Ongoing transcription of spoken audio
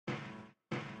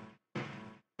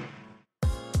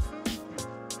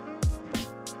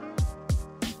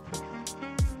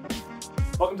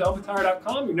Welcome to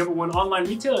Umpire.com, your #1 online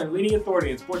retailer and leading authority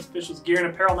in sports officials, gear,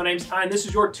 and apparel. My name's Ty, and this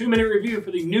is your 2-minute review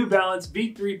for the New Balance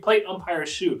V3 Plate Umpire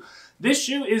shoe. This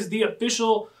shoe is the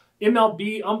official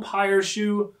MLB Umpire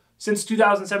shoe since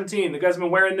 2017. The guys have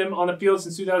been wearing them on the field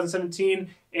since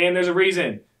 2017, and there's a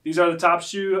reason. These are the top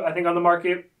shoe, I think, on the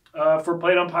market for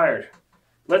plate umpires.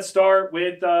 Let's start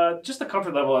with just the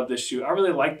comfort level of this shoe. I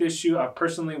really like this shoe. I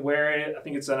personally wear it. I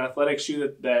think it's an athletic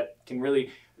shoe that can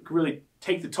really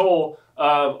take the toll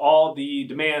of all the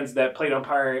demands that plate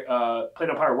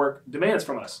umpire work demands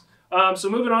from us. So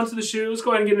moving on to the shoe, let's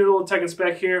go ahead and get into a little tech and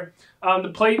spec here.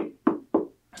 The plate,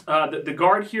 the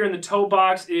guard here in the toe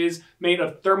box is made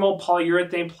of thermal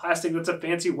polyurethane plastic. That's a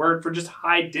fancy word for just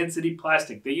high density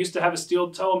plastic. They used to have a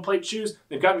steel toe in plate shoes.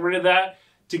 They've gotten rid of that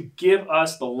to give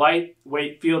us the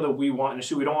lightweight feel that we want in a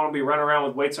shoe. We don't want to be running around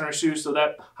with weights on our shoes, so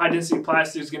that high density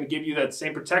plastic is going to give you that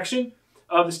same protection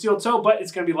of the steel toe, but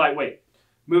it's going to be lightweight.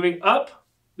 Moving up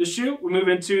the shoe, we move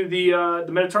into the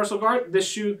metatarsal guard. This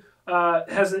shoe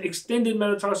has an extended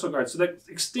metatarsal guard, so that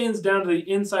extends down to the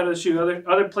inside of the shoe.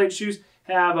 Other plate shoes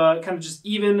have kind of just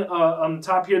even on the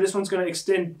top here. This one's going to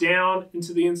extend down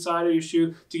into the inside of your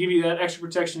shoe to give you that extra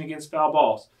protection against foul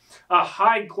balls.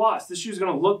 High gloss. This shoe is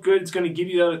going to look good. It's going to give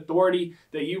you that authority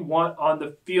that you want on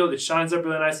the field. It shines up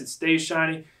really nice. It stays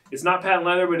shiny. It's not patent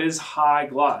leather, but it is high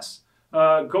gloss.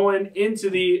 Going into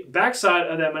the backside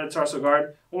of that metatarsal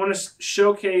guard, I want to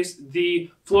showcase the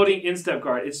floating instep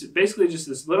guard. It's basically just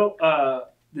this little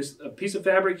piece of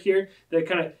fabric here that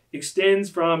kind of extends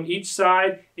from each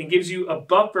side and gives you a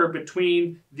buffer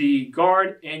between the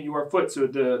guard and your foot. So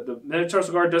the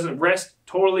metatarsal guard doesn't rest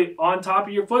totally on top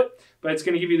of your foot, but it's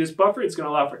going to give you this buffer. It's going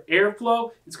to allow for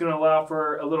airflow. It's going to allow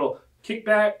for a little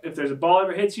kickback. If there's a ball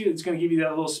ever hits you, it's going to give you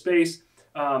that little space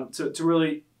to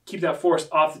really keep that force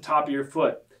off the top of your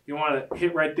foot. You want to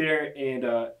hit right there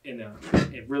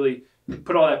and really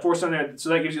put all that force on there, so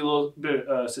that gives you a little bit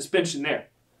of suspension there.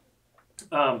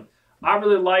 I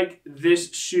really like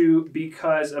this shoe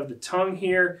because of the tongue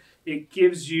here. It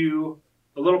gives you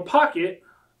a little pocket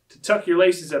to tuck your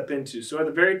laces up into. So at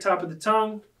the very top of the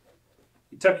tongue,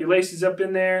 you tuck your laces up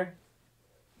in there,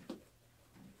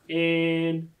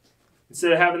 and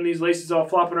instead of having these laces all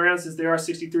flopping around, since they are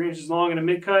 63 inches long in a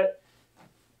mid-cut,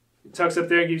 it tucks up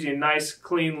there and gives you a nice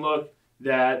clean look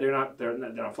that they're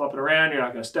not flopping around. You're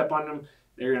not going to step on them.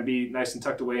 They're going to be nice and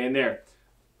tucked away in there.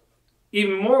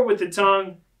 Even more with the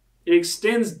tongue, it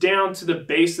extends down to the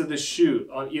base of the shoe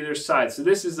on either side. So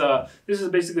this is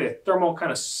basically a thermal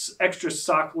kind of extra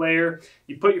sock layer.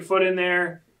 You put your foot in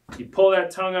there, you pull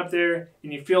that tongue up there,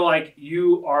 and you feel like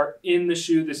you are in the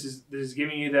shoe. This is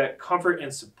giving you that comfort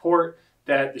and support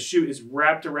that the shoe is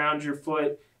wrapped around your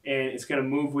foot, and it's going to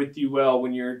move with you well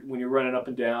when you're running up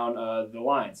and down the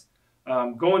lines.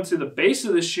 Going to the base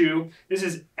of the shoe, this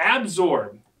is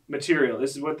Absorb material.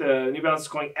 This is what the New Balance is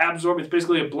calling Absorb. It's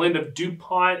basically a blend of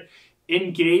DuPont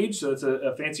Engage, so it's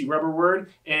a fancy rubber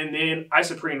word, and then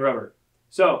isoprene rubber.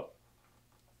 So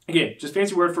again, just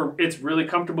fancy word for it's really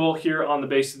comfortable here on the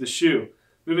base of the shoe.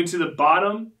 Moving to the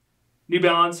bottom, New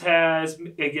Balance has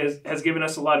given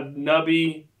us a lot of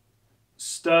nubby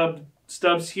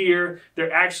stubs here.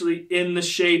 They're actually in the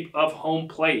shape of home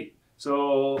plate.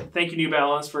 So thank you, New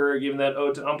Balance, for giving that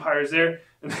ode to umpires there.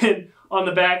 And then on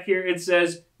the back here, it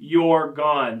says, "You're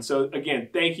gone." So again,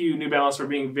 thank you, New Balance, for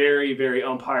being very, very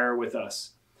umpire with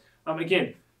us.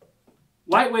 Again,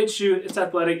 lightweight shoe. It's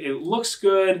athletic. It looks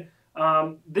good.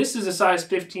 This is a size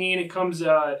 15.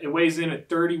 It weighs in at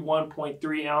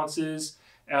 31.3 ounces.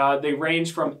 They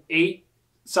range from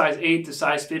size 8 to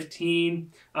size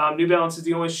 15. New Balance is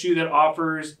the only shoe that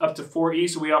offers up to 4E.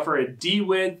 So we offer a D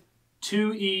width,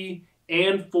 2E,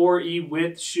 and 4E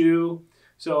width shoe.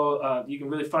 So you can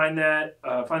really find that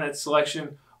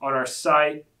selection on our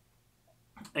site.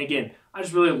 And again, I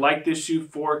just really like this shoe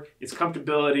for its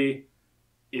comfortability,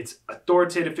 its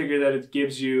authoritative figure that it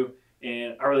gives you,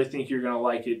 and I really think you're going to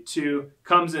like it too.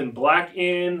 Comes in black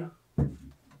in,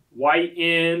 white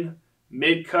in,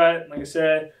 mid cut, like I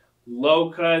said,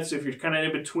 low cut. So if you're kind of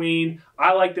in between,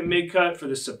 I like the mid cut for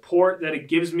the support that it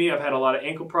gives me. I've had a lot of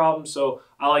ankle problems, so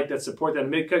I like that support that a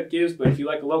mid cut gives. But if you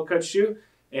like a low cut shoe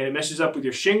and it meshes up with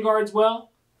your shin guards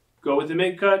well, go with the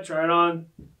mid cut, try it on,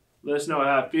 let us know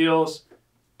how it feels.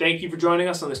 Thank you for joining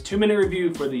us on this 2-minute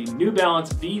review for the New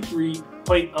Balance V3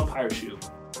 Plate Umpire shoe.